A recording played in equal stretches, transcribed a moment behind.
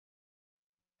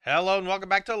Hello and welcome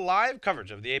back to live coverage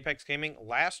of the Apex Gaming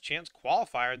Last Chance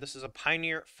Qualifier. This is a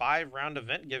Pioneer 5-round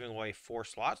event giving away 4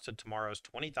 slots to tomorrow's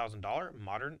 $20,000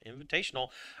 Modern Invitational.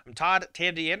 I'm Todd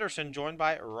Tandy Anderson, joined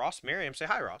by Ross Merriam. Say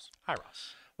hi, Ross. Hi,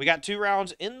 Ross. We got 2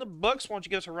 rounds in the books. Why don't you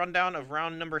give us a rundown of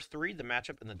round number 3, the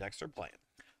matchup and the decks they're playing?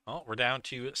 Well, we're down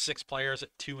to 6 players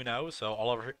at 2-0, so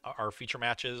all of our feature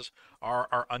matches are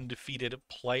our undefeated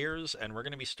players, and we're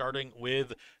going to be starting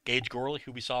with Gage Gorley,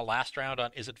 who we saw last round on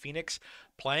Izzet Phoenix,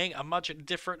 playing a much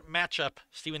different matchup,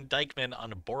 Steven Dykman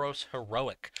on Boros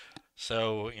Heroic.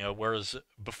 So, whereas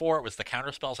before it was the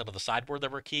counter spells out of the sideboard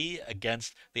that were key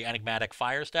against the enigmatic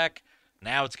fires deck,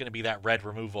 now it's going to be that red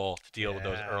removal to deal with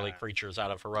those early Yeah. creatures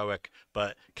out of Heroic.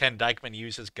 But can Dykman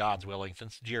use his God's Willing,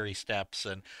 Jiri steps,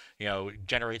 and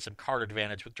generate some card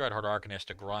advantage with Dreadhorde Arcanist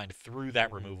to grind through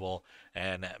that Mhm. removal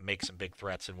and make some big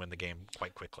threats and win the game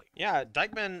quite quickly. Yeah,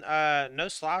 Dykeman, no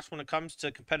slouch when it comes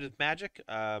to competitive Magic.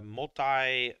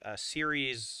 Multi-series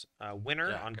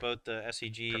winner Yeah, on both the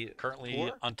SEG currently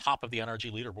tour. on top of the NRG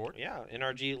leaderboard. Yeah,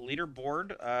 NRG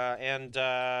leaderboard, and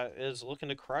is looking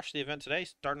to crush the event today,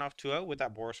 starting off 2-0 with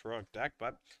that Boros Heroic deck,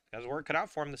 but has work cut out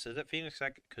for him. This is at Phoenix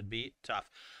deck, could be tough.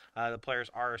 The players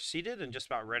are seated and just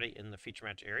about ready in the feature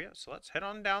match area, so let's head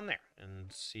on down there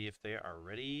and see if they are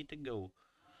ready to go.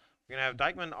 We're gonna have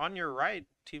Dykeman on your right,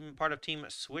 part of Team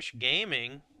Swish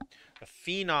Gaming, a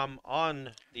phenom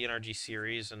on the NRG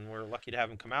series, and we're lucky to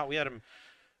have him come out. We had him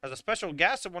as a special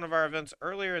guest at one of our events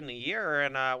earlier in the year,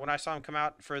 and when I saw him come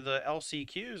out for the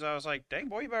LCQs, I was like, "Dang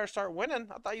boy, you better start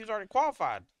winning." I thought he was already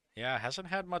qualified. Yeah, hasn't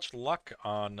had much luck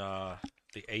on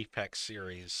the Apex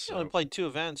series. He only So played 2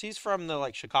 events. He's from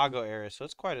the Chicago area, so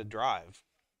it's quite a drive.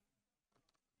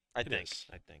 I it think. is.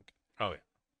 I think. Oh, yeah.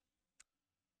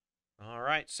 All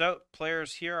right, so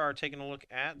players here are taking a look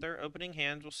at their opening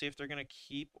hands. We'll see if they're going to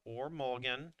keep or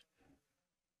mulligan.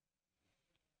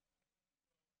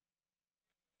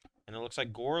 And it looks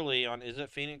like Gorley on Izzet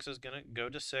Phoenix is going to go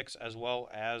to 6, as well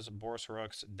as Boris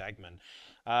Heroic's Dagman.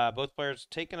 Both players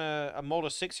taking a mold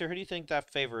of 6 here. Who do you think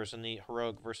that favors in the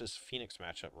Heroic versus Phoenix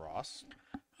matchup, Ross?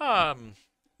 Um,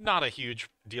 Not a huge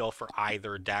deal for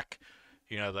either deck.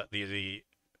 The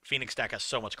Phoenix deck has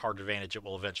so much card advantage it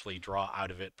will eventually draw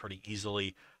out of it pretty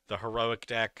easily. The heroic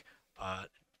deck, uh,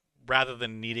 rather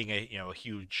than needing a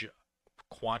huge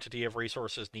quantity of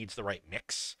resources, needs the right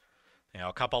mix.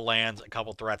 A couple lands, a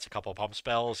couple threats, a couple pump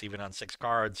spells, even on 6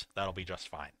 cards, that'll be just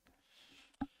fine.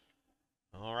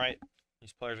 All right.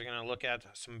 These players are going to look at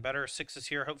some better 6s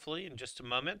here, hopefully, in just a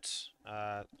moment.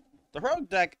 The Heroic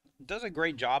deck does a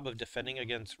great job of defending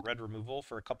against red removal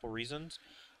for a couple reasons.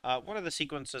 One of the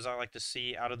sequences I like to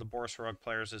see out of the Boros Heroic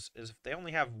players is if they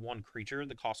only have one creature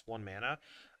that costs 1 mana,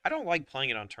 I don't like playing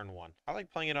it on turn 1. I like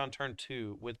playing it on turn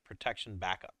 2 with protection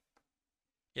backup.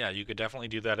 Yeah, you could definitely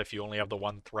do that if you only have the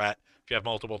one threat. If you have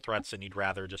multiple threats, then you'd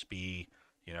rather just be,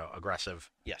 aggressive.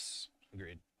 Yes,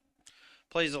 agreed.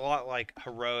 Plays a lot like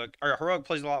Heroic, or Heroic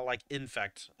plays a lot like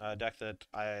Infect, a deck that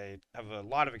I have a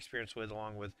lot of experience with,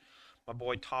 along with my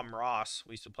boy Tom Ross.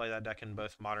 We used to play that deck in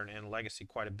both Modern and Legacy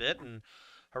quite a bit, and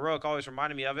Heroic always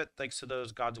reminded me of it thanks to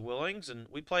those God's Willings. And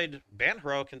we played Banned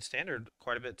Heroic in Standard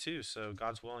quite a bit too, so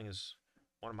God's Willing is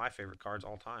one of my favorite cards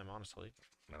all time, honestly.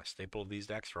 Been a staple of these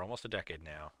decks for almost a decade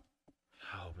now.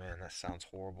 Oh man, that sounds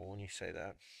horrible when you say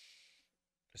that.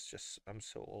 It's just, I'm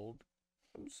so old.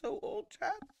 I'm so old,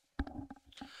 Chad.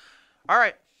 All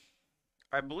right.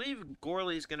 I believe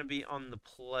Gorley's going to be on the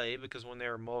play because when they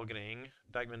were mulliganing,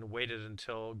 Dykeman waited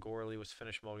until Gorley was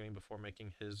finished mulliganing before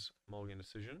making his mulligan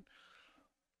decision.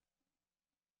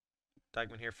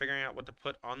 Dykeman here figuring out what to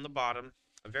put on the bottom.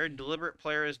 A very deliberate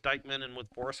player is Dykeman, and with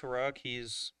Boris Heroic,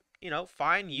 he's,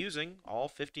 fine using all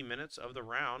 50 minutes of the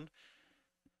round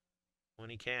when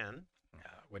he can.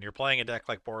 When you're playing a deck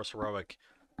like Boros Heroic,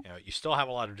 you still have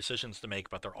a lot of decisions to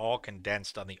make, but they're all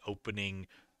condensed on the opening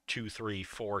 2, 3,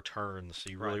 4 turns.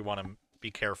 So you Right. really want to be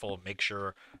careful and make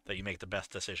sure that you make the best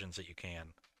decisions that you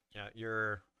can. Yeah,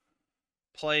 your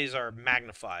plays are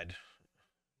magnified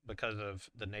because of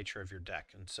the nature of your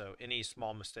deck, and so any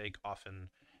small mistake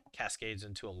often cascades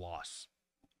into a loss.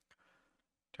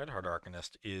 Dreadhorde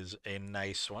Arcanist is a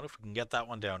nice one. If we can get that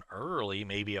one down early,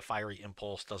 maybe a Fiery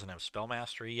Impulse doesn't have Spell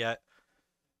Mastery yet.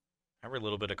 Every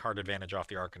little bit of card advantage off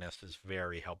the Arcanist is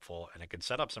very helpful, and it can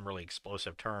set up some really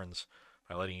explosive turns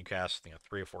by letting you cast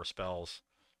 3 or 4 spells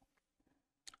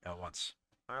at once.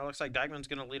 All right, looks like Dykeman's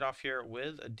going to lead off here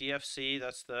with a DFC.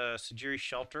 That's the Sajiri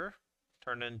Shelter,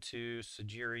 turned into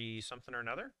Sajiri something or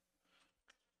another.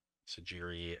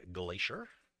 Sajiri Glacier.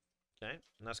 Okay,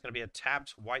 and that's going to be a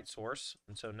tapped white source.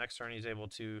 And so next turn he's able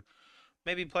to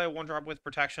maybe play a 1-drop with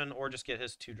protection or just get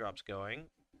his 2 drops going.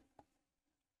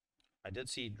 I did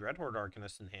see Dreadhorde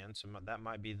Arcanist in hand, so that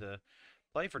might be the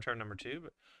play for turn number 2.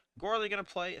 But Gorley going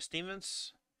to play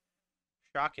Stevens.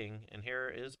 Shocking. And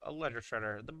here is a Ledger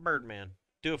Shredder, the Birdman.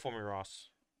 Do it for me, Ross.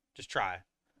 Just try.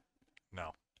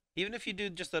 No. Even if you do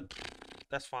just a,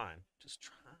 that's fine. Just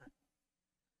try.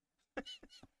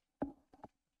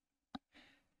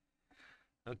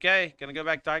 Okay, gonna go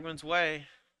back Dykeman's way.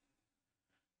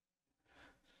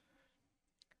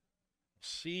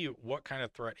 See what kind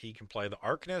of threat he can play. The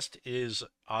Arcanist is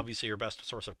obviously your best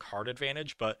source of card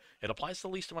advantage, but it applies the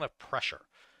least amount of pressure.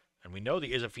 And we know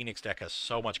the Izzet Phoenix deck has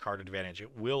so much card advantage,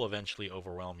 it will eventually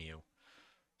overwhelm you.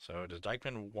 So does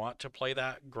Dykeman want to play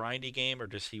that grindy game, or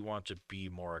does he want to be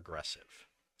more aggressive?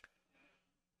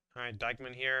 All right,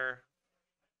 Dykeman here.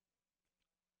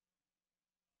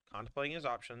 Contemplating his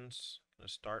options. Gonna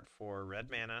start for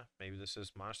red mana. Maybe this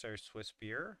is Monastery Swiss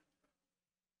Spear.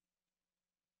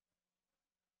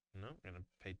 No, I'm gonna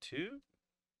pay 2.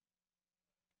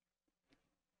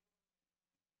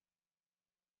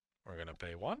 We're going to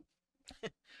pay 1.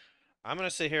 I'm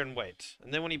gonna sit here and wait.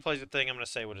 And then when he plays the thing, I'm gonna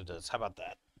say what it is. How about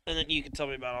that? And then you can tell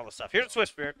me about all the stuff. Here's a Swiss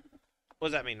Spear. What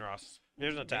does that mean, Ross?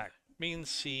 Here's an attack.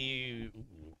 Means he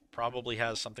probably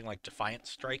has something like Defiant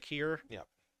Strike here. Yep.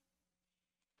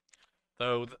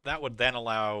 Though that would then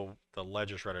allow the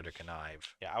Ledger Shredder to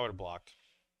connive. Yeah, I would have blocked.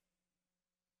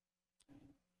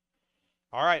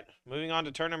 All right, moving on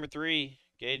to turn number 3.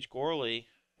 Gage Gorley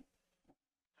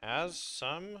has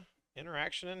some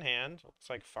interaction in hand. Looks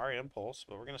like Fire Impulse,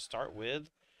 but we're going to start with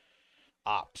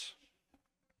Opt.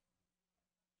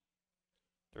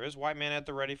 There is white mana at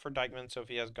the ready for Dykeman, so if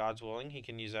he has God's Willing, he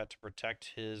can use that to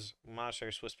protect his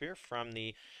Monastery Swiss Spear from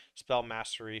the Spell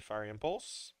Mastery Fire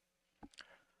Impulse.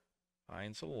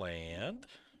 Finds a land.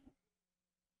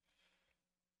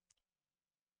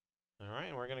 All right,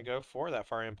 and we're going to go for that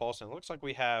Fire Impulse, and it looks like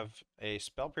we have a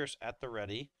Spell Pierce at the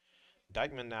ready.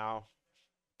 Dykeman now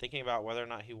thinking about whether or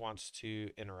not he wants to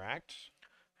interact.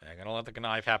 I'm going to let the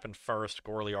connive happen first.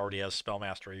 Gorley already has Spell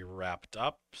Mastery wrapped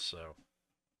up, so...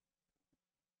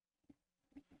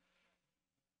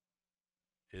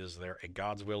 Is there a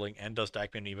God's Willing, and does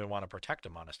Dykeman even want to protect a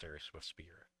Monastery Swift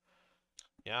Spear?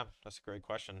 Yeah, that's a great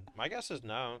question. My guess is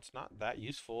no, it's not that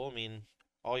useful. I mean,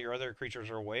 all your other creatures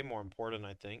are way more important,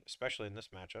 I think, especially in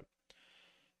this matchup.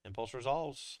 Impulse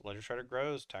resolves, Ledger Shredder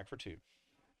grows, attack for 2.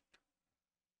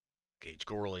 Gage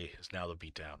Gorley is now the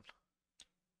beatdown.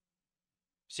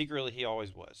 Secretly, he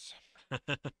always was.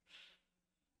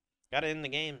 Gotta end the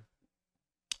game.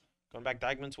 Going back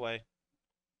Dykeman's way.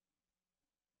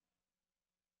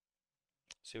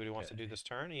 See what he wants to do this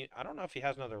turn. I don't know if he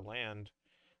has another land.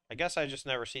 I guess I just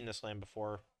never seen this land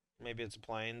before. Maybe it's a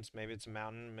plains, maybe it's a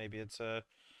mountain, maybe it's a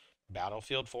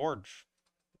battlefield forge.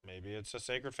 Maybe it's a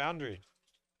sacred foundry.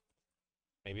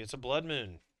 Maybe it's a blood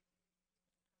moon.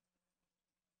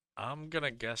 I'm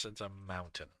gonna guess it's a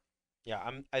mountain.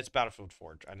 Yeah, it's battlefield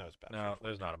forge. I know it's battlefield.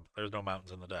 No, there's no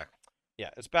mountains in the deck. Yeah,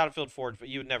 it's battlefield forge, but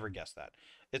you would never guess that.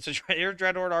 It's a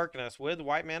Dreadhorde Arcanist with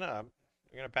white mana up.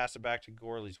 We're gonna pass it back to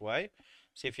Gorley's way.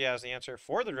 See if he has the answer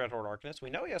for the Dreadhorde Arcanist. We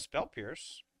know he has Spell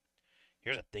Pierce.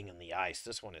 Here's a thing in the ice.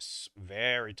 This one is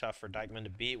very tough for Dykeman to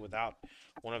beat without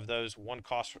one of those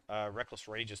one-cost Reckless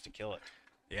Rages to kill it.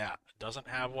 Yeah, it doesn't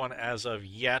have one as of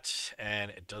yet,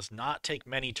 and it does not take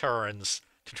many turns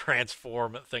to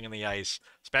transform Thing in the Ice,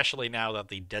 especially now that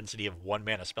the density of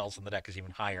 1-mana spells in the deck is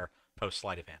even higher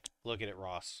post-Sleight of Hand. Look at it,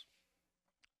 Ross.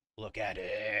 Look at it.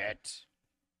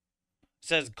 It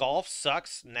says golf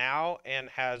sucks now and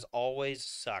has always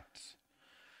sucked.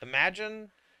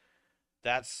 Imagine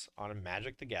that's on a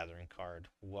Magic the Gathering card.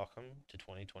 Welcome to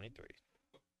 2023.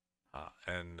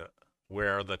 And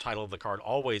where the title of the card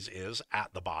always is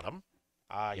at the bottom.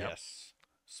 Yep. Yes.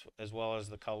 As well as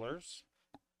the colors.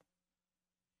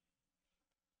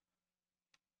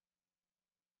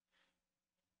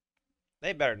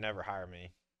 They better never hire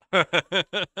me. I'm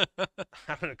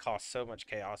going to cause so much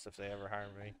chaos if they ever hire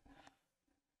me.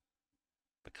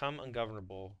 Become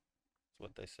ungovernable is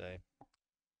what they say.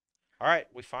 All right,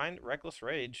 we find Reckless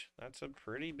Rage. That's a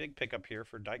pretty big pickup here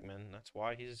for Dykeman. That's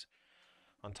why he's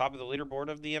on top of the leaderboard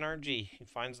of the NRG. He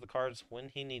finds the cards when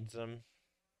he needs them.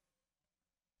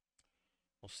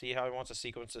 We'll see how he wants to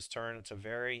sequence this turn. It's a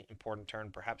very important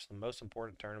turn, perhaps the most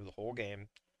important turn of the whole game.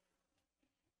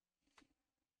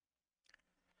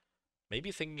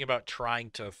 Maybe thinking about trying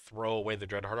to throw away the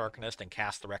Dreadhorde Arcanist and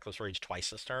cast the Reckless Rage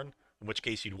twice this turn, in which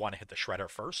case you'd want to hit the Shredder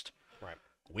first. Right.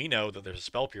 We know that there's a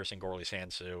Spell Pierce in Gorley's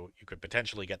hand, so you could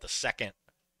potentially get the second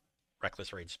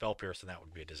Reckless Rage Spell Pierce, and that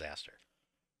would be a disaster.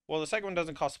 Well, the second one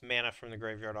doesn't cost mana from the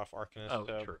graveyard off Arcanist. Oh,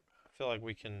 so true. I feel like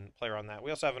we can play around that.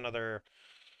 We also have another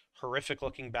horrific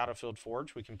looking Battlefield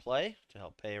Forge we can play to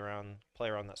help play around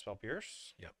that Spell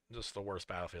Pierce. Yep, just the worst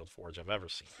Battlefield Forge I've ever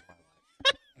seen in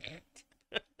my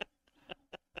life.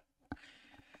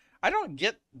 I don't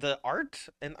get the art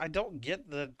and I don't get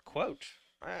the quote.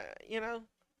 You know,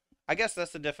 I guess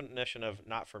that's the definition of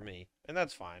not for me, and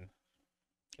that's fine.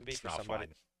 Can be It's for not somebody.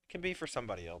 fine. Can be for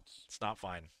somebody else. It's not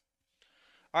fine.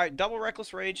 All right, double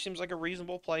Reckless Rage seems like a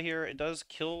reasonable play here. It does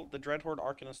kill the Dreadhorde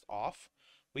Arcanist off.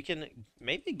 We can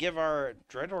maybe give our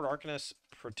Dreadhorde Arcanist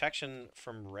protection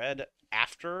from red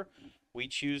after we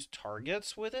choose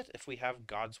targets with it if we have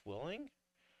God's Willing.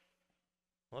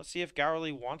 Let's see if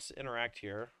Gowerly wants to interact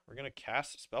here. We're going to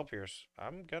cast Spell Pierce.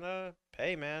 I'm going to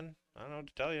pay, man. I don't know what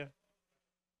to tell you.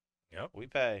 Yep. We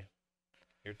pay.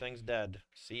 Your thing's dead.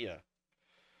 See ya.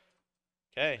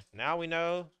 Okay, now we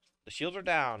know the shields are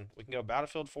down. We can go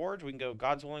Battlefield Forge. We can go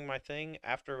God's Willing my thing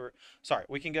after... Sorry,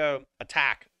 we can go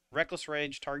attack, Reckless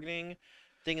Rage, targeting,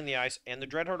 Thing in the Ice, and the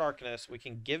Dreadhorde Arcanist. We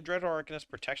can give Dreadhorde Arcanist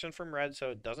protection from red so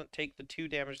it doesn't take the 2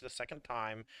 damage the second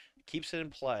time. Keeps it in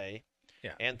play.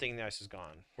 Yeah. And Thing in the Ice is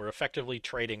gone. We're effectively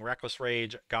trading Reckless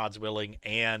Rage, God's Willing,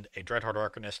 and a Dreadhorde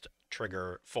Arcanist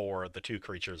trigger for the 2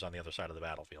 creatures on the other side of the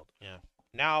battlefield. Yeah.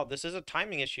 Now, this is a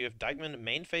timing issue. If Dykeman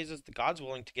main phases the God's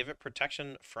Willing to give it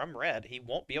protection from red, he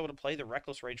won't be able to play the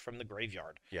Reckless Rage from the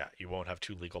graveyard. Yeah, you won't have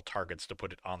 2 legal targets to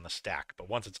put it on the stack. But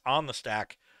once it's on the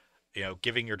stack,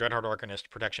 giving your Dreadhorde Arcanist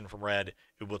protection from red,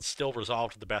 it will still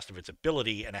resolve to the best of its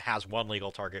ability, and it has 1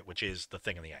 legal target, which is the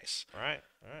Thing in the Ice. All right,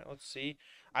 let's see.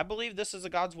 I believe this is a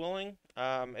God's Willing.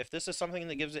 If this is something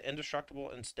that gives it indestructible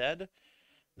instead,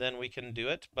 then we can do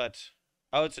it. But,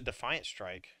 oh, it's a Defiant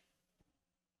Strike.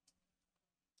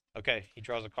 Okay, he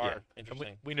draws a card. Yeah.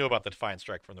 Interesting. We knew about the Defiant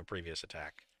Strike from the previous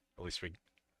attack. At least we...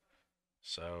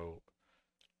 So...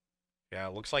 Yeah,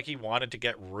 it looks like he wanted to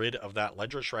get rid of that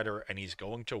Ledger Shredder, and he's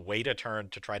going to wait a turn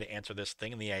to try to answer this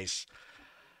Thing in the Ice.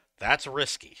 That's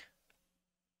risky.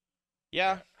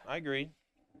 Yeah, I agree.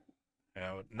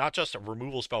 Not just a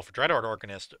removal spell for Dreadhorde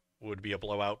Arcanist would be a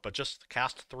blowout, but just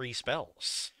cast 3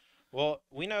 spells. Well,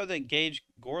 we know that Gage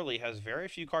Gorley has very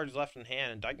few cards left in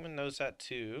hand, and Dykeman knows that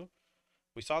too.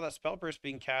 We saw that Spell Burst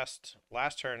being cast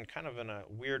last turn kind of in a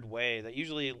weird way. That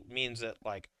usually means that,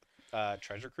 like,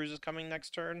 Treasure Cruise is coming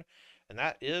next turn, and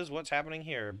that is what's happening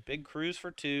here. Big Cruise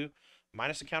for 2,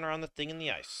 minus a counter on the Thing in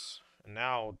the Ice. And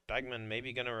now Dykeman may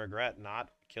be going to regret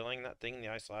not killing that Thing in the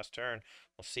Ice last turn.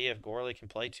 We'll see if Gorley can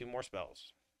play 2 more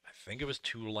spells. I think it was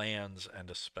 2 lands and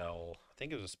a spell. I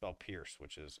think it was a Spell Pierce,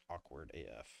 which is awkward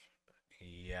AF.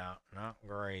 Yeah, not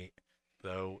great.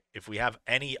 Though, if we have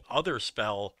any other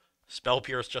Spell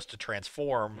Pierce just to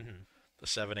transform, the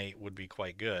 7/8 would be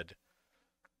quite good.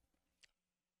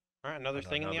 All right, another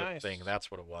Thing in the Ice. Thing,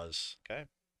 that's what it was. Okay.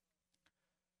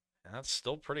 And that's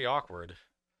still pretty awkward.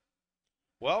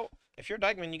 Well, if you're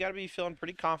Dykeman, you got to be feeling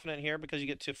pretty confident here because you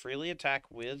get to freely attack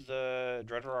with the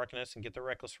Dreadhorde Arcanist and get the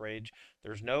Reckless Rage.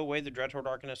 There's no way the Dreadhorde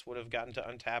Arcanist would have gotten to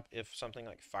untap if something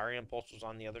like Fiery Impulse was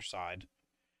on the other side.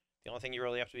 The only thing you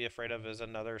really have to be afraid of is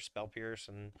another Spell Pierce,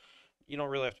 and you don't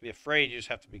really have to be afraid. You just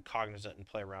have to be cognizant and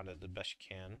play around it the best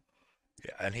you can.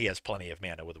 Yeah, and he has plenty of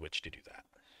mana with which to do that.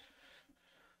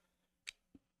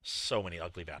 So many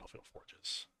ugly Battlefield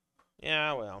Forges.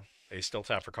 Yeah, well. They still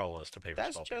tap for colorless to pay for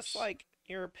That's spell just pierce. like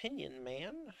your opinion,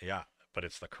 man. Yeah, but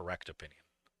it's the correct opinion.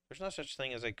 There's no such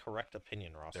thing as a correct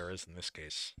opinion, Ross. There is in this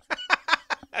case.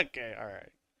 Okay, all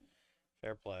right.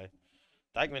 Fair play.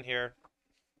 Dykeman here.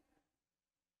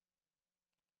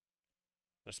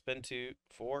 Gonna spin 2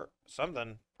 for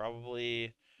something.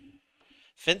 Probably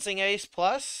Fencing Ace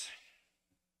plus.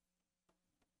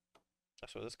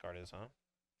 That's what this card is, huh?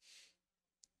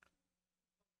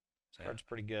 This card's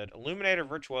pretty good. Illuminator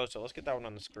Virtuoso. Let's get that one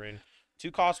on the screen. 2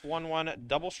 cost, 1/1,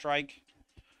 double strike.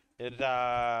 It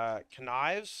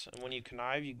connives, and when you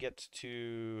connive, you get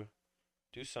to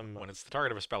do some. When it's the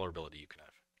target of a spell or ability, you can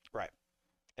have. Right.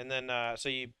 And then, so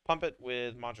you pump it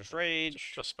with Monstrous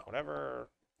Rage, Just spell. whatever.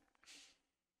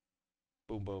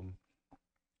 Boom, boom.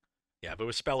 Yeah, but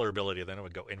with spell or ability, then it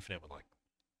would go infinite with, like,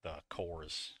 the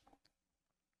cores.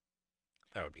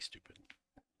 That would be stupid.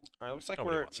 All right, looks like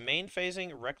Nobody we're wants that. main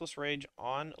phasing Reckless Rage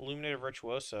on Illuminator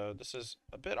Virtuoso. This is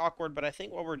a bit awkward, but I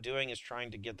think what we're doing is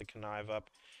trying to get the connive up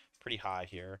pretty high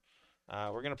here.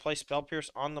 We're going to play Spell Pierce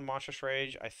on the Monstrous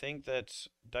Rage. I think that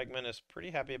Dykeman is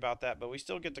pretty happy about that, but we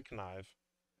still get the connive.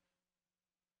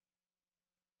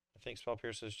 I think Spell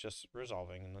Pierce is just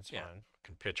resolving, and that's fine.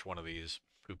 Can pitch one of these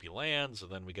poopy lands,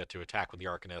 and then we get to attack with the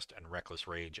Arcanist and Reckless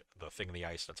Rage, the Thing in the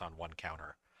Ice that's on 1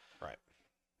 counter. Right.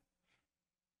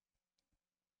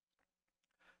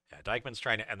 Yeah, Dykeman's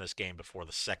trying to end this game before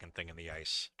the second Thing in the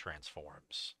Ice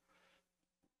transforms.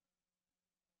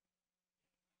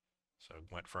 So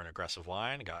went for an aggressive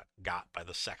line, got by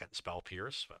the second Spell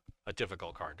Pierce, but a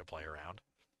difficult card to play around.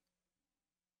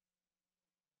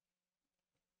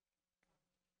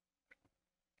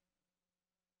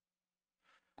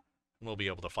 We'll be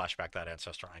able to flashback that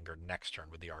Ancestral Anger next turn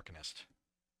with the Arcanist.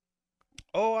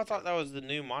 Oh, I thought that was the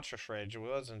new Monstrous Rage. It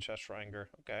was Ancestral Anger.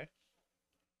 Okay.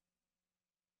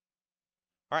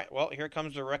 All right, well, here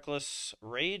comes the Reckless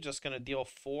Rage. That's going to deal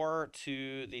 4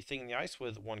 to the Thing in the Ice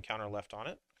with 1 counter left on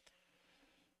it.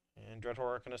 And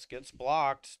Dreadhorde Arcanist gets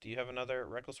blocked. Do you have another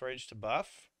Reckless Rage to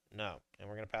buff? No. And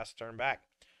we're going to pass the turn back.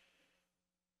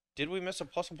 Did we miss a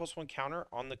 +1/+1 counter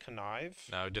on the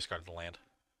Connive? No, discarded the land.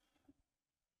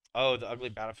 Oh, the ugly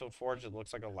Battlefield Forge. It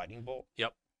looks like a lightning bolt.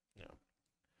 Yep. No.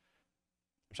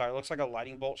 I'm sorry, it looks like a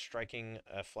lightning bolt striking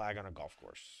a flag on a golf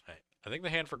course. Right. I think the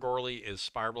hand for Gorley is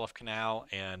Spire Bluff Canal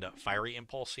and Fiery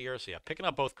Impulse here. So yeah, picking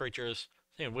up both creatures,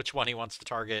 seeing which one he wants to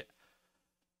target.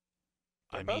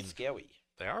 They're both scary.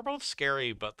 They are both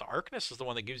scary, but the Arcanist is the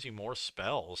one that gives you more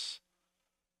spells.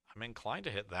 I'm inclined to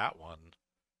hit that one.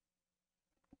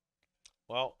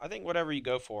 Well, I think whatever you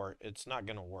go for, it's not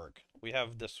going to work. We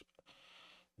have this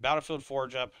Battlefield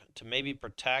Forge up to maybe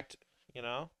protect,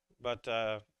 but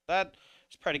that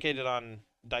is predicated on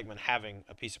Dykeman having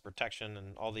a piece of protection,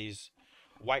 and all these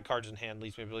white cards in hand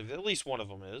leads me to believe that at least one of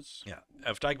them is. Yeah,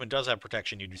 if Dykeman does have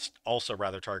protection, you'd also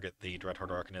rather target the Dreadhorde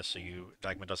Arcanist so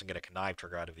Dykeman doesn't get a Connive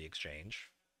trigger out of the exchange.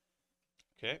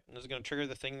 Okay, and this is going to trigger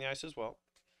the Thing in the Ice as well.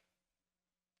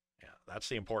 Yeah, that's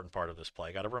the important part of this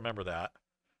play. Got to remember that.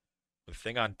 With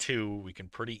Thing on 2, we can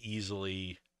pretty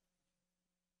easily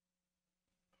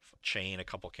chain a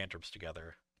couple cantrips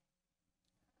together.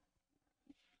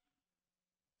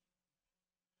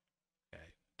 Okay,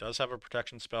 does have a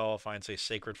protection spell. Finds a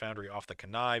Sacred Foundry off the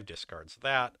Connive, discards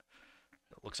that.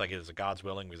 It looks like it is a God's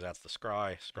Willing because that's the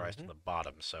Scry. Scry's to the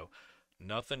bottom, so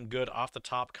nothing good off the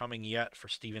top coming yet for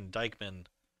Steven Dykeman.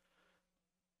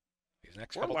 These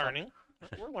next We're learning.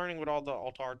 We're learning what all the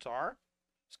alt arts are.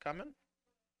 It's coming.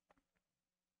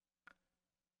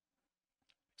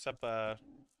 Except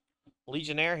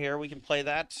Legionnaire here, we can play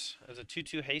that as a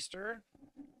 2/2 haster.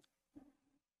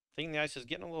 Thing in the Ice is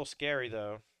getting a little scary,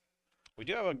 though. We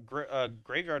do have a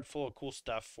graveyard full of cool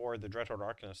stuff for the Dreadhorde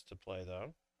Arcanist to play,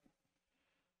 though.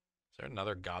 Is there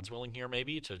another God's Willing here,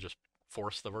 maybe, to just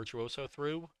force the Virtuoso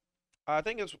through? I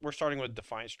think we're starting with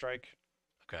Defiant Strike.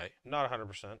 Okay. Not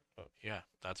 100%. But yeah,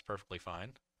 that's perfectly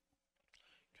fine.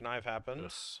 Connive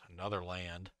happens. Ugh, another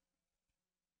land.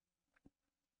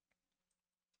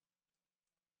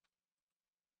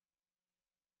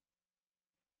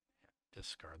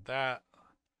 Discard that.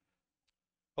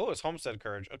 Oh, it's Homestead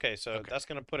Courage. Okay, so that's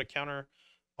going to put a counter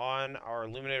on our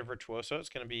Illuminated Virtuoso. It's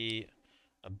going to be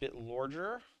a bit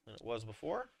larger than it was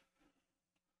before.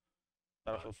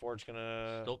 Battlefield Forge going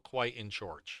to... Still quite in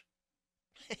charge.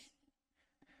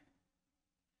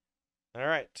 All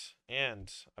right,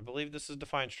 and I believe this is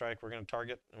Defiant Strike. We're going to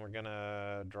target, and we're going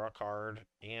to draw a card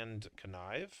and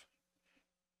Connive.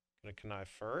 Going to Connive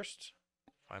first.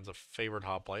 Finds a favored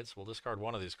Hoplite, so we'll discard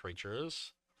one of these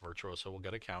creatures. Virtuoso will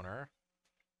get a counter.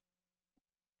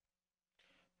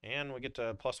 And we get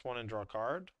to +1 and draw a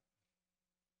card.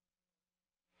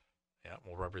 Yeah,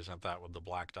 we'll represent that with the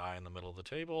black die in the middle of the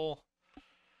table.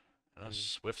 And a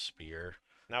Swift Spear.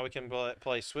 Now we can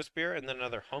play Swift Spear and then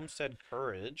another Homestead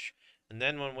Courage. And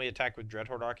then when we attack with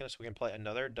Dreadhorde Arcanist, we can play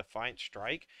another Defiant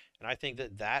Strike. And I think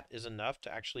that is enough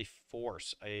to actually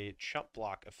force a chump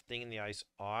block of Thing in the Ice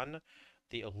on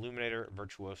the Illuminator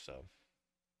Virtuoso.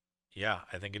 Yeah,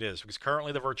 I think it is. Because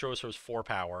currently the Virtuoso is 4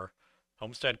 power.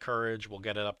 Homestead Courage will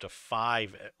get it up to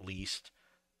 5 at least.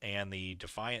 And the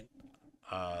Defiant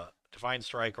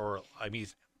Strike, or, I mean,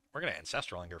 we're going to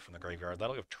Ancestral Anger from the graveyard.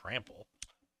 That'll give Trample.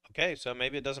 Okay, so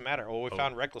maybe it doesn't matter. Well, we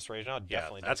found Reckless Rage now.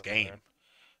 Definitely that's game. Matter.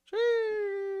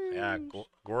 Yeah,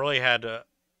 Gorley had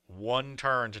 1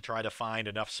 turn to try to find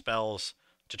enough spells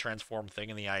to transform Thing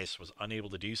in the Ice, was unable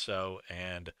to do so,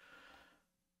 and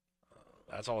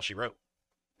that's all she wrote.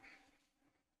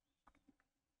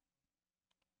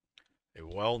 A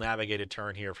well-navigated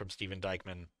turn here from Steven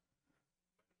Dykeman.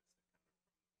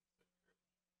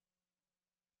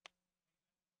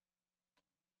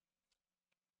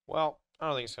 Well, I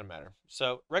don't think it's going to matter.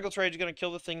 So, Reckless Rage is going to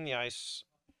kill the Thing in the Ice.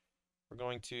 We're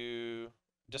going to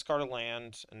discard a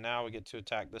land, and now we get to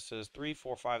attack. This is 3,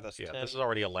 4, 5, that's 10. This is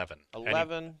already 11.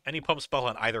 11. Any pump spell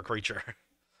on either creature.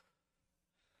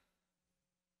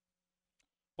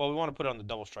 Well, we want to put it on the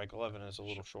double strike. 11 is a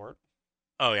little short.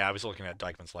 Oh, yeah, I was looking at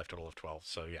Dykeman's life total of 12,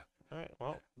 so yeah. All right,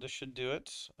 well, this should do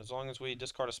it. As long as we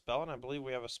discard a spell, and I believe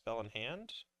we have a spell in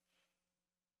hand.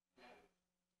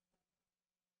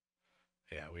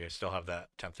 Yeah, we still have that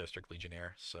 10th District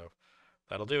Legionnaire, so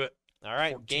That'll do it. All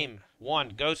right, 14. game one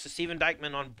goes to Steven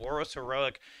Dykman on Boros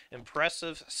Heroic.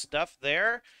 Impressive stuff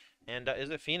there. And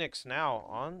Izzet Phoenix now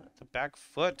on the back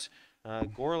foot.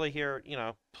 Gorley here,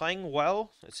 playing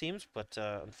well, it seems, but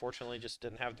unfortunately just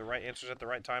didn't have the right answers at the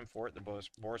right time for it, the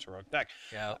Boros Heroic deck.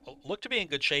 Yeah, looked to be in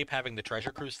good shape having the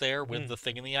treasure cruise there with Mm. the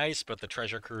thing in the ice, but the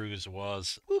treasure cruise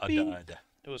was a Whoopee. dud.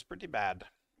 It was pretty bad.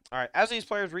 All right, as these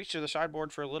players reach to the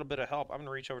sideboard for a little bit of help, I'm going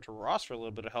to reach over to Ross for a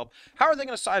little bit of help. How are they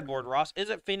going to sideboard, Ross?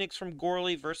 Izzet Phoenix from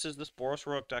Gorley versus this Boros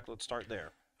Heroic deck? Let's start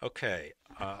there. Okay,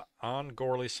 on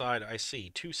Gorley's side, I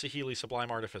see 2 Saheeli Sublime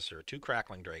Artificer, 2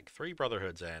 Crackling Drake, 3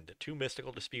 Brotherhood's End, 2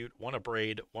 Mystical Dispute, 1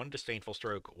 Abrade, 1 Disdainful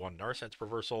Stroke, 1 Narset's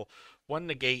Reversal, 1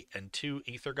 Negate, and 2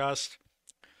 Aether Gust.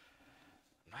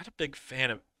 Not a big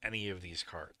fan of any of these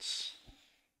cards.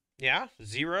 Yeah,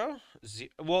 zero.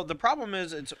 Well, the problem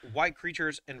is it's white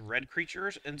creatures and red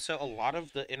creatures, and so a lot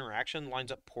of the interaction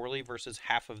lines up poorly versus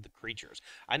half of the creatures.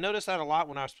 I noticed that a lot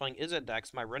when I was playing Izzet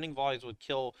decks. My running volleys would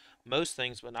kill most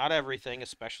things, but not everything,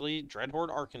 especially Dreadhorde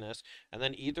Arcanist, and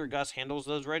then Aether Gust handles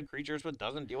those red creatures but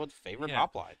doesn't deal with Favored Yeah.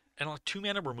 Hoplite. And like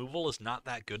 2-mana removal is not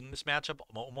that good in this matchup.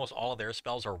 Almost all of their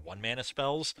spells are 1-mana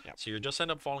spells, Yep. so you just end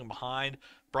up falling behind.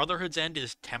 Brotherhood's End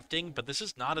is tempting, but this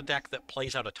is not a deck that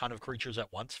plays out a ton of creatures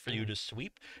at once for you to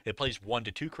sweep. It plays 1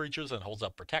 to 2 creatures and holds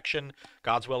up protection.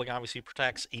 God's Willing obviously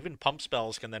protects. Even pump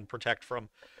spells can then protect from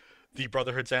the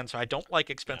Brotherhood's End, so I don't like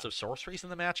expensive sorceries in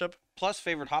the matchup. Plus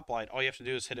Favored Hoplite, all you have to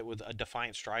do is hit it with a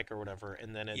Defiant Strike or whatever,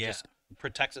 and then it just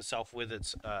protects itself with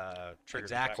its trigger.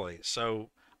 Exactly. So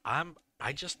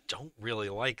I just don't really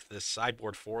like this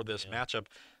sideboard for this matchup.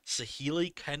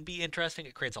 Saheeli can be interesting.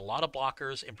 It creates a lot of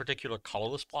blockers, in particular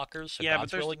colorless blockers. So Yeah,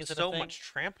 God's but Willing there's isn't so a thing. much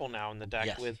trample now in the deck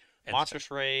Yes. with And Monstrous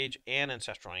Rage and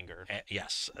Ancestral Anger.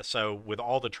 Yes. So with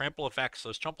all the trample effects,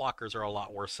 those chump blockers are a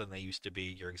lot worse than they used to be.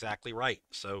 You're exactly right.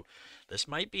 So this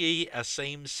might be a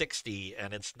same 60,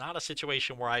 and it's not a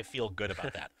situation where I feel good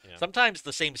about that. Yeah. Sometimes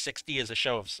the same 60 is a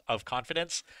show of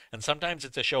confidence, and sometimes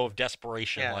it's a show of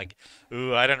desperation. Yeah. Like,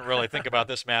 ooh, I didn't really think about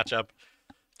this matchup.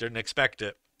 Didn't expect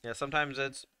it. Yeah, sometimes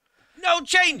it's no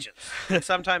changes. And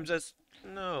sometimes it's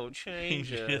no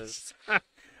changes.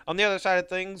 On the other side of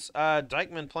things,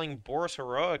 Dykman playing Boros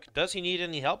Heroic. Does he need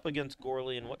any help against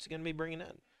Gorley, and what's he going to be bringing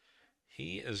in?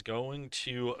 He is going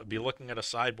to be looking at a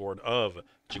sideboard of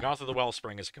Jagantha the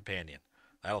Wellspring as a companion.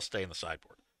 That'll stay in the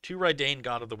sideboard. 2 Rydane,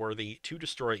 God of the Worthy, 2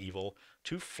 Destroy Evil,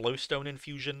 2 Flowstone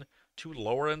Infusion, 2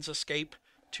 Loren's Escape,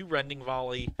 2 Rending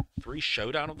Volley, 3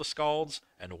 Showdown of the Scalds,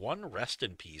 and 1 Rest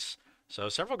in Peace. So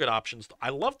several good options. I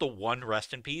love the 1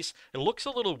 Rest in Peace. It looks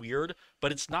a little weird,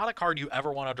 but it's not a card you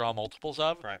ever want to draw multiples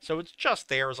of. Right. So it's just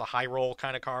there as a high roll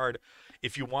kind of card.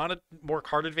 If you wanted more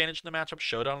card advantage in the matchup,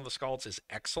 Showdown of the Scalds is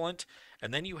excellent.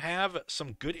 And then you have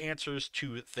some good answers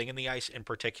to Thing in the Ice in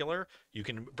particular. You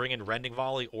can bring in Rending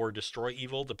Volley or Destroy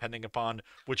Evil, depending upon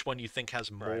which one you think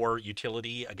has more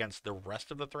utility against the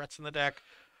rest of the threats in the deck.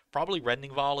 Probably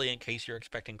Rending Volley in case you're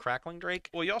expecting Crackling Drake.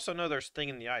 Well, you also know there's Thing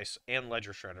in the Ice and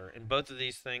Ledger Shredder, and both of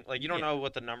these things, like, you don't know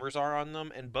what the numbers are on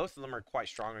them, and both of them are quite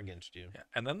strong against you. Yeah.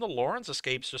 And then the Loren's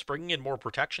Escapes, just bringing in more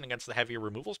protection against the heavier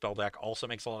removal spell deck, also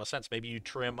makes a lot of sense. Maybe you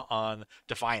trim on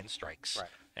Defiant Strikes, Right.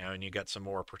 and you get some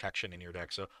more protection in your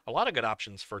deck. So a lot of good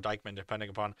options for Dykman, depending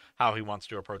upon how he wants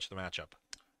to approach the matchup.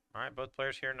 All right, both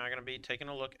players here now going to be taking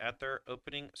a look at their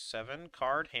opening 7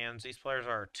 card hands. These players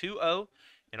are 2-0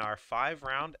 in our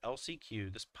 5-round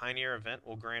LCQ. This Pioneer event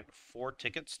will grant 4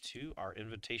 tickets to our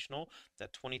Invitational,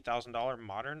 that $20,000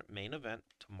 Modern main event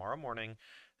tomorrow morning.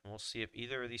 And we'll see if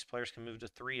either of these players can move to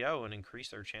 3-0 and increase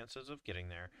their chances of getting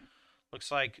there.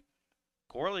 Looks like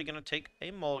Gorley going to take a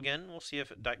mulligan. We'll see if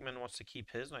Dykman wants to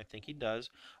keep his, and I think he does.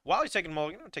 While he's taking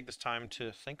mulligan, I'm going to take this time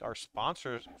to thank our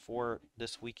sponsors for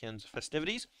this weekend's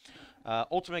festivities.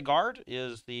 Ultimate Guard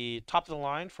is the top of the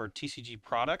line for TCG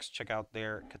products. Check out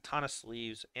their Katana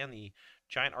sleeves and the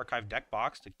Giant Archive deck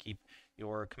box to keep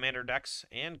your commander decks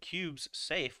and cubes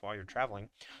safe while you're traveling.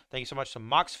 Thank you so much to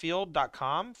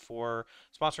moxfield.com for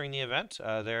sponsoring the event.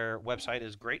 Their website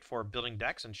is great for building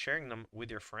decks and sharing them with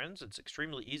your friends. It's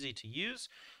extremely easy to use.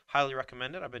 Highly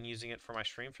recommend it. I've been using it for my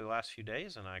stream for the last few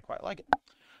days, and I quite like it.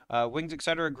 Wings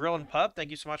Etc. Grill and Pub, thank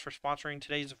you so much for sponsoring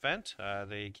today's event.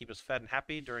 They keep us fed and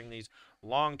happy during these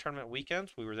long tournament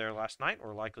weekends. We were there last night.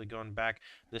 We're likely going back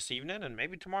this evening and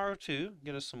maybe tomorrow too.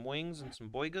 Get us some wings and some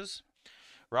boigas.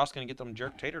 We're also going to get them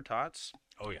jerk tater tots.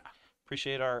 Oh, yeah.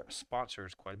 Appreciate our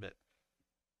sponsors quite a bit.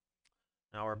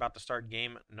 Now we're about to start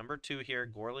game number 2 here.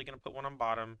 Gorley going to put one on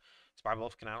bottom.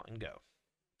 Spybluff can out and go.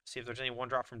 See if there's any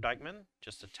 1-drop from Dykman.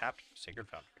 Just a tapped Sacred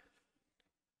Fountain.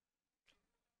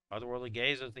 Otherworldly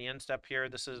Gaze is the end step here.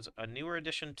 This is a newer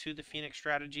addition to the Phoenix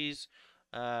strategies.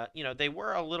 They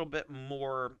were a little bit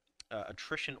more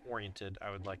attrition oriented, I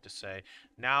would like to say.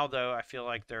 Now, though, I feel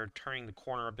like they're turning the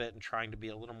corner a bit and trying to be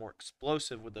a little more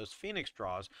explosive with those Phoenix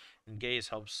draws, and Gaze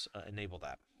helps enable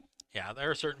that. Yeah,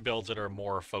 there are certain builds that are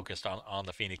more focused on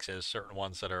the Phoenixes, certain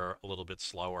ones that are a little bit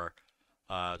slower.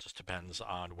 Just depends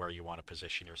on where you want to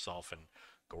position yourself. And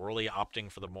Gorley opting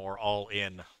for the more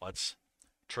all-in, let's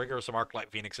trigger some Arclight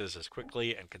Phoenixes as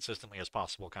quickly and consistently as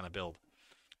possible kind of build.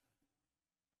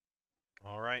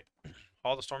 All right.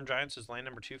 All the Storm Giants is lane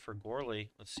number 2 for Gorley.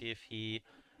 Let's see if he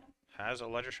has a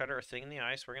Ledger Shredder or Thing in the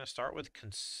Ice. We're going to start with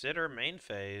Consider main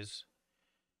phase.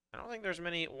 I don't think there's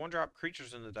many one-drop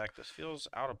creatures in the deck. This feels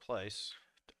out of place.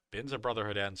 Bins of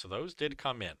Brotherhood End, so those did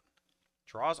come in.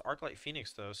 Draws Arclight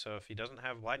Phoenix, though, so if he doesn't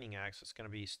have Lightning Axe, it's going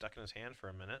to be stuck in his hand for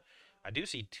a minute. I do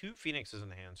see 2 Phoenixes in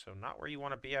the hand, so not where you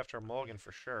want to be after a mulligan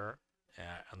for sure.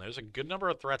 Yeah, and there's a good number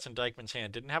of threats in Dykeman's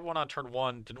hand. Didn't have one on turn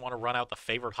 1, didn't want to run out the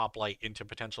favored Hoplite into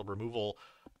potential removal,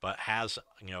 but has,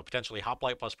 potentially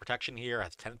Hoplite plus protection here,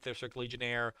 has 10th District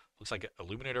Legionnaire, looks like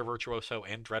Illuminator Virtuoso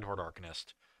and Dreadhorde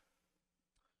Arcanist.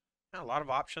 Yeah, a lot of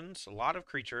options, a lot of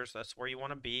creatures. That's where you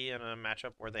want to be in a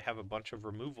matchup where they have a bunch of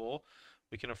removal.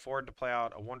 We can afford to play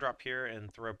out a 1-drop here and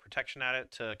throw protection at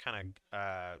it to kind of,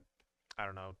 I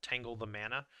don't know, tangle the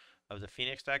mana of the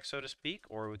Phoenix deck, so to speak.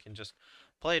 Or we can just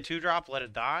play a 2-drop, let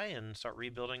it die, and start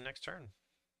rebuilding next turn.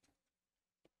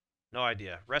 No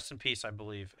idea. Rest in peace, I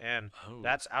believe. And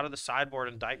that's out of the sideboard,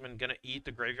 and Dykeman going to eat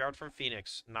the graveyard from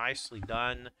Phoenix. Nicely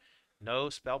done. No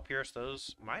Spell Pierce.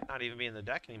 Those might not even be in the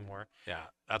deck anymore. Yeah,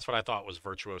 that's what I thought was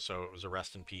Virtuoso. It was a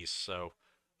Rest in Peace. So,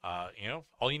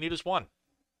 all you need is one.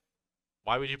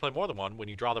 Why would you play more than one? When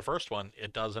you draw the first one,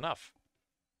 it does enough.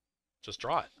 Just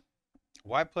draw it.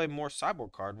 Why play more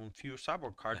sideboard card when fewer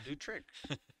sideboard cards do trick?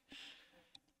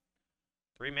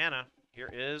 3 mana. Here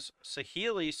is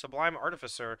Saheeli, Sublime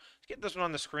Artificer. Let's get this one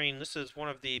on the screen. This is one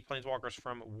of the Planeswalkers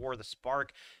from War the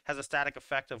Spark. Has a static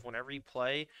effect of whenever you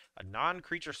play a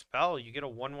non-creature spell, you get a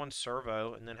 1/1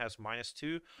 servo, and then has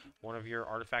 -2. One of your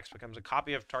artifacts becomes a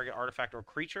copy of target artifact or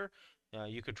creature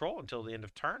you control until the end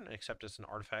of turn, except it's an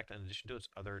artifact in addition to its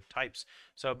other types.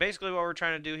 So basically what we're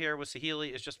trying to do here with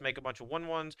Saheeli is just make a bunch of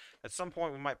 1/1s. At some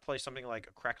point we might play something like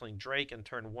a Crackling Drake and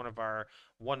turn one of our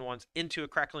 1/1s into a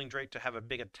Crackling Drake to have a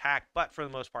big attack, but for the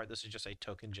most part this is just a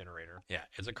token generator. Yeah,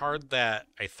 it's a card that,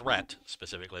 a threat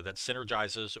specifically, that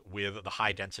synergizes with the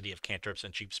high density of cantrips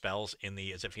and cheap spells in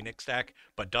the Izzet Phoenix deck,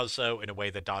 but does so in a way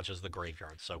that dodges the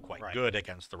graveyard, so quite good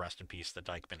against the Rest in Peace that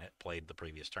Dykeman had played the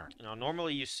previous turn.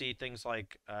 Normally you see things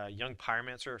like Young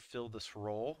Pyromancer fill this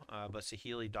role, but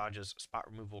Saheeli dodges spot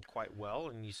removal quite well,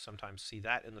 and you sometimes see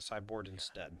that in the sideboard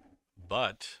instead.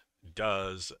 But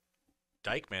does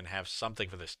Dykeman have something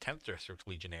for this 10th District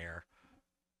Legionnaire?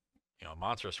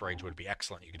 Monstrous Rage would be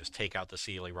excellent. You could just take out the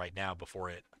Saheeli right now before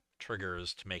it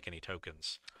triggers to make any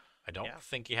tokens. I don't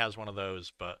think he has one of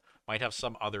those, but might have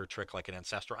some other trick like an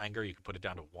Ancestral Anger. You could put it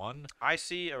down to 1. I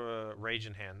see a Rage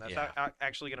in hand. That's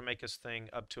actually going to make his thing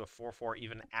up to a 4/4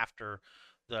 even after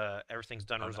everything's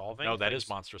done resolving. No, that is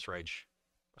Monstrous Rage.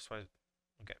 That's why.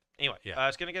 Okay. Anyway,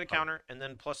 it's going to get a counter, and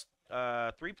then plus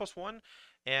 3/1,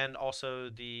 and also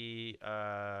the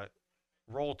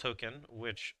roll token,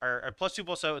 which or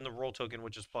 +2/+0, and the roll token,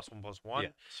 which is +1/+1. Yeah.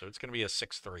 So it's going to be a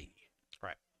 6/3.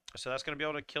 Right. So that's going to be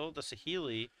able to kill the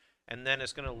Saheeli, and then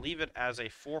it's going to leave it as a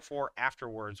 4/4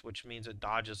 afterwards, which means it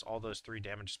dodges all those 3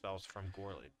 damage spells from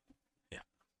Gorley. Yeah.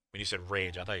 When you said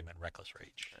Rage, I thought you meant Reckless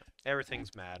Rage.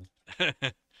 Everything's mad.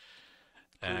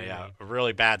 Yeah, a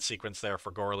really bad sequence there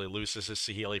for Gorley. Loses his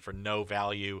Saheeli for no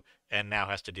value, and now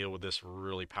has to deal with this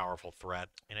really powerful threat.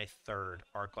 In a third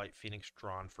Arclight Phoenix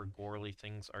drawn for Gorley,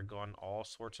 things are going all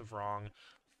sorts of wrong.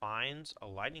 Finds a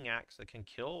Lightning Axe that can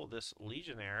kill this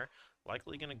Legionnaire.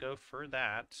 Likely going to go for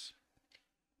that.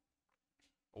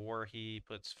 Or he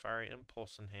puts Fiery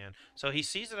Impulse in hand. So he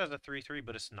sees it as a 3/3,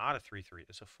 but it's not a 3/3.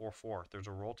 It's a 4/4. There's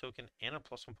a roll token and a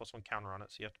 +1/+1 counter on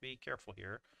it, so you have to be careful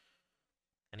here.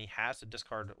 And he has to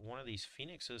discard one of these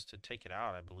Phoenixes to take it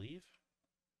out, I believe.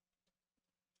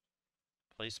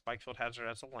 Plays Spikefield Hazard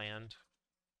as a land.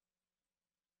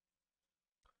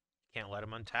 Can't let him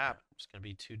untap. It's going to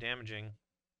be too damaging.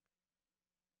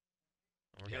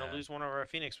 We're going to lose one of our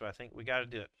Phoenix, but I think we got to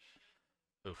do it.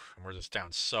 Oof, and we're just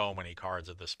down so many cards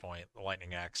at this point. The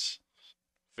Lightning Axe,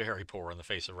 very poor in the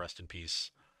face of Rest in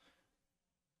Peace.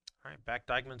 All right, back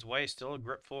Dykeman's way. Still a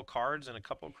grip full of cards and a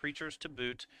couple of creatures to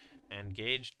boot. And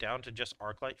Gage down to just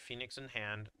Arclight Phoenix in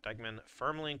hand. Dykeman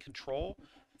firmly in control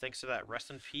thanks to that Rest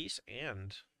in Peace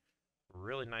and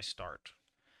really nice start.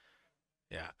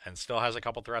 Yeah, and still has a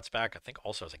couple threats back. I think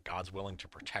also has a God's Willing to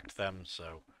protect them,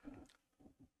 so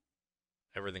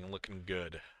everything looking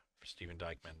good for Steven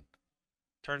Dykeman.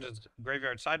 turns its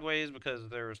graveyard sideways because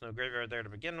there was no graveyard there to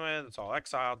begin with. It's all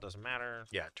exiled. Doesn't matter.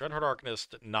 Yeah, Dreadhorde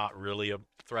Arcanist, not really a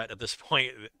threat at this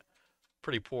point.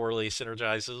 Pretty poorly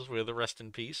synergizes with the Rest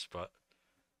in Peace, but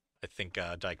I think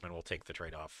Dykeman will take the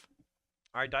trade-off.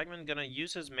 All right, Dykeman going to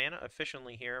use his mana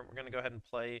efficiently here. We're going to go ahead and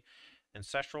play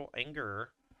Ancestral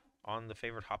Anger on the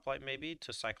favorite Hoplite maybe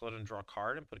to cycle it and draw a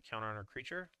card and put a counter on our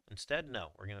creature. Instead, no.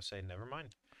 We're going to say, never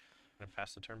mind. I'm going to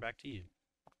pass the turn back to you.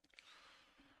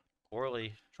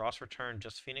 Orly, draws for turn,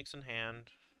 just Phoenix in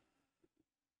hand.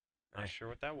 Not sure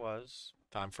what that was.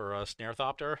 Time for a Snare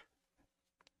Thopter.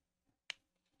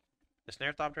 Does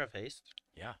Snare Thopter have haste?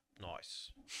 Yeah.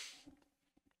 Nice.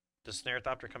 Does Snare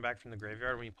Thopter come back from the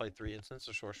graveyard when you play 3 instants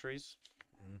or sorceries?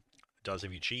 It does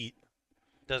if you cheat.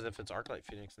 It does if it's Arclight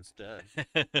Phoenix instead.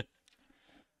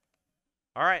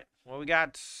 All right, what we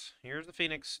got? Here's the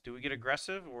Phoenix. Do we get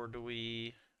aggressive or do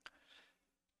we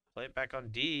play it back on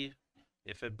D?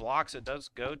 If it blocks, it does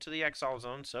go to the exile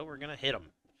zone, so we're going to hit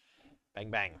him. Bang,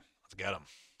 bang. Let's get him.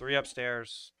 3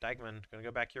 upstairs. Dykeman, going to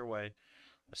go back your way.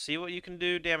 Let's see what you can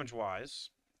do damage-wise.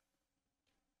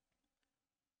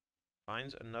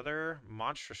 Finds another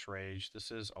Monstrous Rage.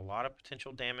 This is a lot of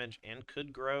potential damage and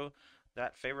could grow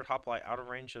that favorite Hoplite out of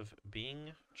range of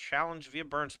being challenged via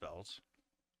burn spells.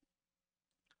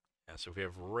 Yeah, so if we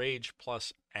have Rage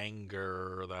plus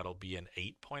Anger, that'll be an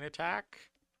 8-point attack.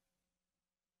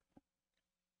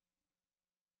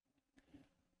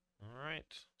 All right.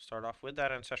 Start off with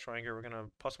that Ancestral Anger. We're going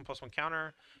to +1/+1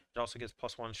 counter. It also gets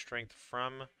 +1 strength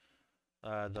from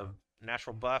the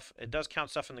natural buff. It does count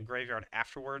stuff in the graveyard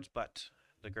afterwards, but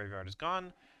the graveyard is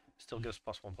gone. Still gives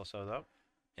 +1/+0 though.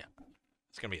 Yeah.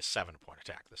 It's going to be a 7-point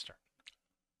attack this turn.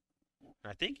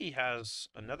 I think he has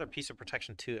another piece of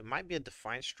protection too. It might be a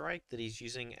Defiant Strike that he's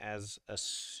using as a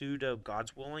pseudo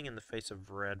God's Willing in the face of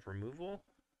red removal.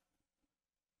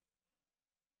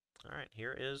 All right,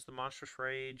 here is the Monstrous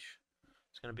Rage.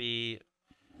 It's going to be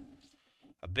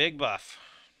a big buff.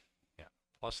 Yeah,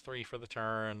 +3 for the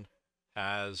turn.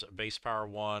 Has base power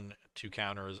 1, 2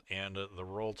 counters, and the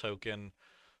roll token.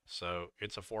 So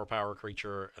it's a 4-power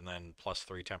creature, and then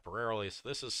 +3 temporarily. So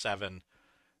this is 7,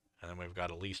 and then we've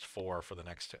got at least 4 for the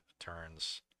next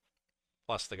turns.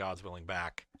 Plus the God's Willing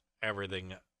back.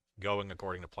 Everything going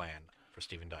according to plan for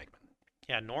Steven Dykeman.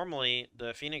 Yeah, normally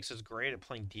the Phoenix is great at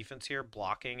playing defense here,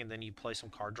 blocking, and then you play some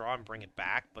card draw and bring it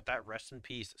back. But that Rest in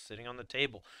Peace sitting on the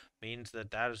table means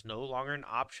that that is no longer an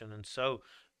option. And so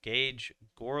Gage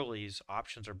Gorley's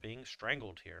options are being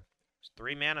strangled here. It's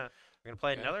 3 mana. We're going to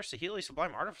play another Saheeli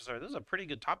Sublime Artificer. This is a pretty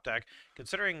good top deck,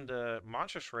 considering the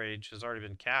Monstrous Rage has already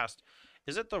been cast.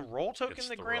 Is it the roll token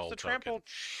that grants the trample?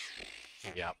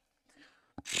 Yep.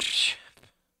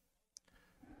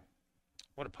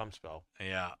 What a pump spell.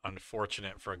 Yeah,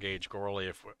 unfortunate for Gage Gorley.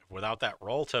 If without that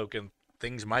roll token,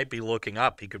 things might be looking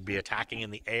up. He could be attacking in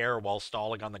the air while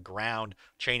stalling on the ground,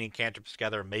 chaining cantrips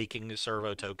together, making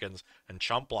servo tokens, and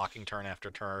chump blocking turn after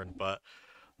turn. But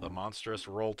the monstrous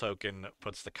roll token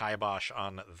puts the kibosh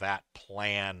on that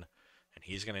plan, and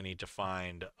he's going to need to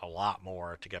find a lot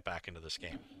more to get back into this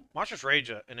game. Monstrous Rage,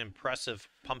 an impressive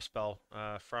pump spell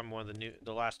from one of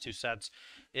the last 2 sets.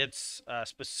 It's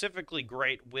specifically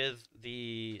great with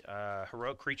the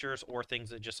heroic creatures or things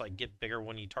that just like get bigger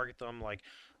when you target them, like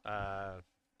I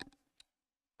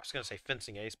was gonna say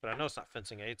Fencing Ace, but I know it's not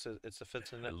Fencing Ace. It's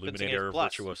the Illuminator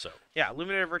Virtuoso. Yeah,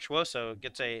 Illuminator Virtuoso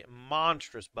gets a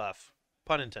monstrous buff,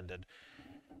 pun intended.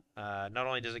 Not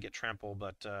only does it get trample,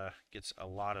 but gets a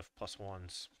lot of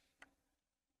 +1s.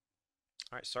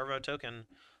 All right, Servo Token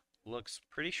looks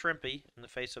pretty shrimpy in the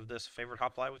face of this favorite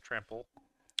Hoplite with trample.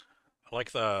 I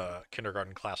like the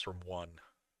Kindergarten Classroom 1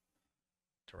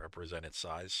 to represent its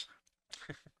size.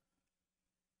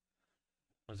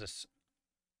 Was this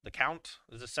the Count?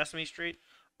 Is this Sesame Street?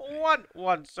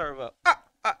 One servo. Well,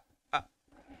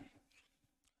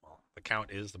 the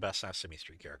Count is the best Sesame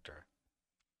Street character.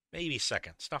 Maybe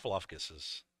second. Snuffleupagus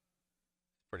is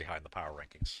pretty high in the power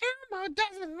rankings. Elmo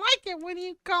doesn't like it when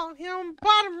you call him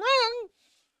bottom rung.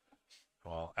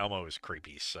 Well, Elmo is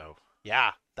creepy, so...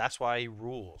 Yeah, that's why he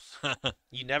rules.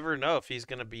 You never know if he's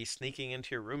going to be sneaking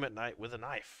into your room at night with a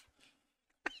knife.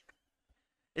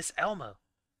 It's Elmo.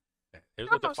 Here's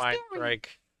the Defiant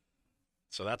Strike.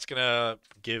 So that's going to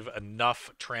give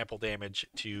enough trample damage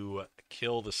to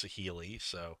kill the Saheeli.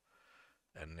 So,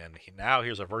 and then now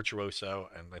here's a Virtuoso,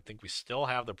 and I think we still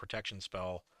have the protection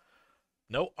spell.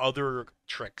 No other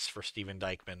tricks for Steven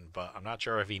Dykeman, but I'm not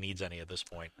sure if he needs any at this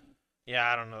point.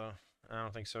 Yeah, I don't know. I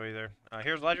don't think so either.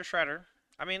 Here's Ledger Shredder.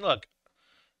 I mean, look,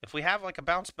 if we have like a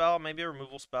bounce spell, maybe a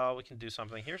removal spell, we can do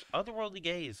something. Here's Otherworldly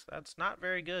Gaze. That's not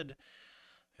very good.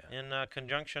 in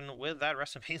conjunction with that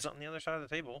recipes on the other side of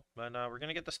the table. But we're going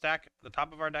to get the stack, the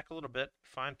top of our deck a little bit.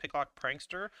 Find Picklock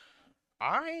Prankster.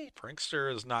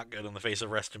 Prankster is not good in the face of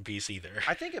Rest in Peace either.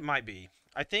 I think it might be.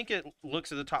 I think it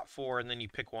looks at the top 4 and then you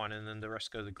pick one and then the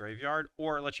rest go to the graveyard,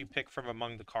 or it lets you pick from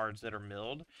among the cards that are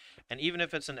milled. And even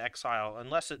if it's an exile,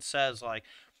 unless it says like,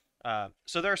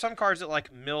 so there are some cards that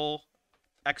like mill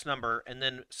X number and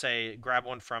then say grab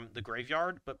one from the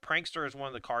graveyard, but Prankster is one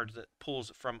of the cards that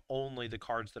pulls from only the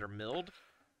cards that are milled.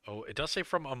 Oh, it does say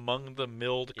from among the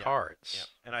milled cards.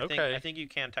 Yeah, and I think you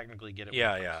can technically get it.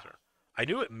 Yeah. I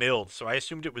knew it milled, so I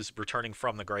assumed it was returning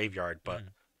from the graveyard, but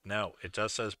no, it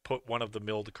just says put one of the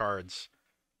milled cards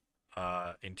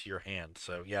into your hand.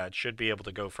 So yeah, it should be able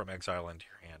to go from exile into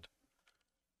your hand.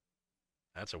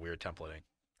 That's a weird templating.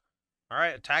 All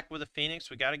right, attack with a Phoenix.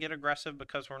 We got to get aggressive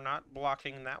because we're not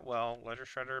blocking that well. Ledger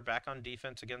Shredder back on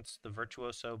defense against the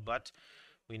Virtuoso, but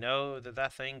we know that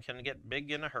that thing can get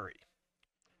big in a hurry.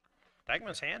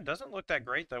 Dagman's hand doesn't look that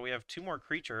great, though. We have 2 more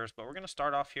creatures, but we're going to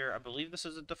start off here. I believe this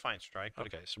is a Defiant Strike.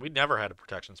 Okay, so we never had a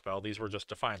protection spell. These were just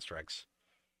Defiant Strikes.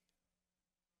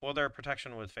 Well, they're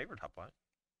protection with Favorite Hoplite.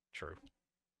 True.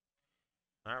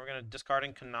 All right, we're going to discard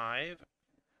and Connive.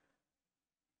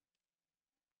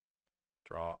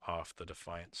 Draw off the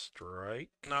Defiant Strike.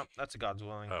 No, that's a God's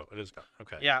Willing. Oh, it is God.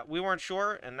 Okay. Yeah, we weren't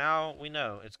sure, and now we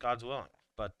know it's God's Willing.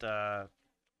 But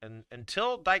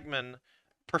until Dykeman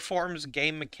performs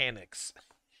game mechanics,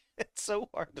 it's so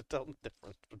hard to tell the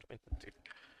difference between the two.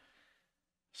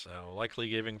 So likely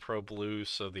giving Pro Blue,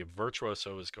 so the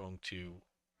Virtuoso is going to...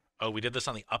 Oh, we did this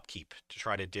on the upkeep to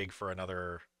try to dig for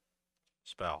another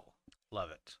spell. Love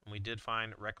it. And we did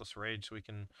find Reckless Rage, so we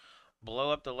can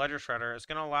blow up the Ledger Shredder. It's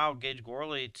going to allow Gage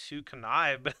Gorley to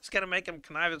connive, but it's going to make him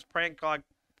connive as Picklock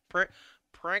Prankster?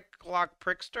 Picklock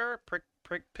Prankster?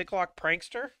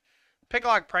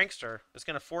 Picklock Prankster. It's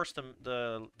going to force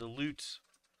the loot.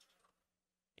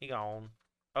 He gone.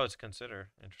 Oh, it's Consider.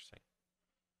 Interesting.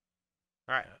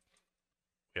 All right.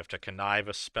 We have to connive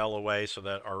a spell away so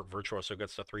that our Virtuoso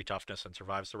gets the 3 toughness and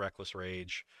survives the Reckless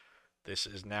Rage. This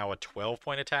is now a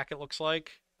 12-point attack, it looks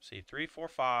like. See, 3, 4,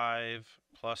 5,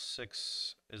 plus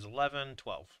 6 is 11,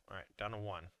 12. All right, down to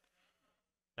 1.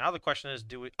 Now the question is,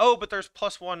 do we... Oh, but there's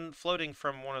 +1 floating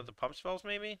from one of the pump spells,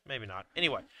 maybe? Maybe not.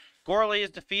 Anyway, Gorley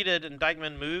is defeated, and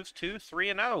Dykeman moves to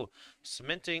 3-0,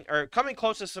 cementing, or coming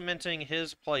close to cementing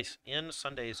his place in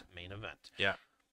Sunday's main event. Yeah,